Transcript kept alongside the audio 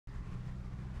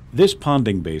This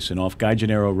ponding basin off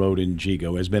Gaijanero Road in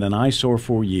Jigo has been an eyesore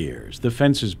for years. The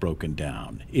fence is broken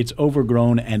down. It's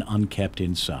overgrown and unkept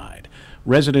inside.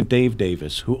 Resident Dave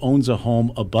Davis, who owns a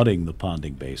home abutting the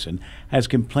ponding basin, has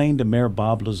complained to Mayor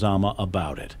Bob Lozama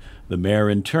about it. The mayor,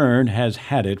 in turn, has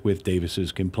had it with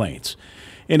Davis's complaints.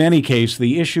 In any case,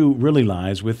 the issue really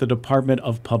lies with the Department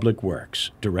of Public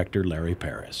Works, Director Larry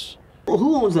Paris. Well,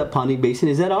 who owns that ponding basin?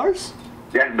 Is that ours?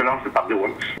 That belongs to Public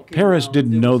Works. Paris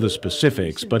didn't know the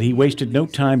specifics, but he wasted no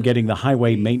time getting the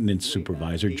highway maintenance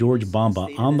supervisor, George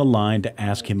Bamba, on the line to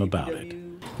ask him about it.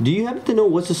 Do you happen to know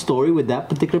what's the story with that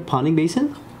particular ponding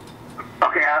basin?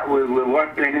 Okay, we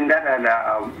were cleaning that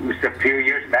just a few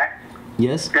years back.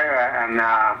 Yes. And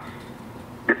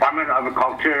Department of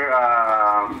Agriculture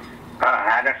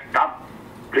had us stop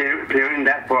clearing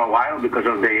that for a while because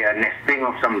of the nesting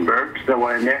of some birds that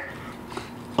were in there.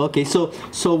 Okay,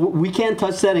 so we can't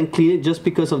touch that and clean it just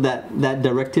because of that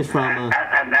directive from...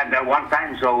 At that one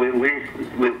time, so we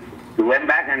went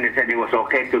back and they said it was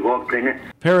okay to go clean it.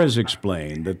 Perez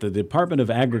explained that the Department of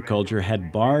Agriculture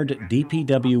had barred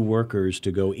DPW workers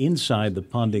to go inside the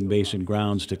ponding basin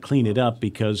grounds to clean it up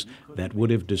because that would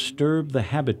have disturbed the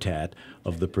habitat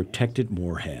of the protected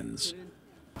moorhens.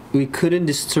 We couldn't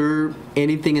disturb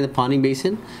anything in the ponding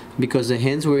basin because the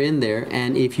hens were in there,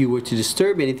 and if you were to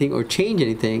disturb anything or change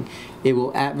anything, it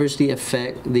will adversely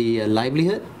affect the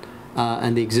livelihood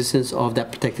and the existence of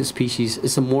that protected species.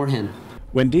 It's a moorhen.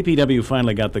 When DPW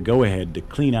finally got the go-ahead to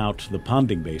clean out the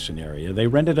ponding basin area, they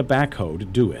rented a backhoe to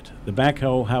do it. The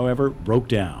backhoe, however, broke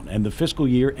down, and the fiscal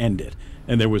year ended,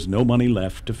 and there was no money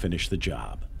left to finish the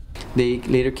job. They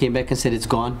later came back and said it's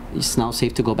gone. It's now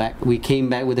safe to go back. We came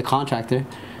back with a contractor.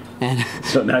 And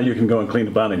so now you can go and clean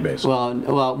the ponding basin.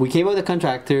 Well, we came with a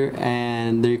contractor,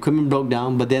 and the equipment broke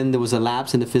down. But then there was a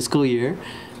lapse in the fiscal year,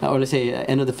 or let's say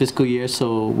end of the fiscal year.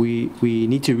 So we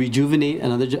need to rejuvenate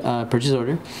another purchase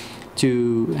order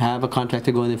to have a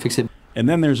contractor go in and fix it. And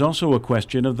then there's also a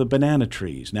question of the banana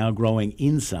trees now growing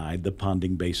inside the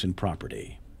ponding basin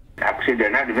property. Actually,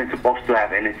 they're not even supposed to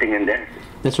have anything in there.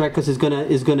 That's right, because it's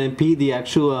gonna impede the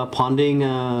actual ponding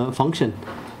function.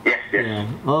 Yes. Yeah.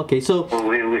 Okay, so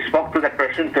we spoke to the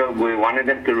person. We wanted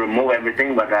them to remove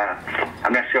everything, but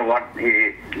I'm not sure what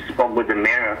he spoke with the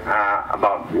mayor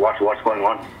about what's going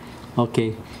on.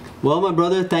 Okay. Well, my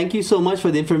brother, thank you so much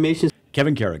for the information.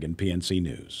 Kevin Kerrigan, PNC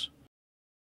News.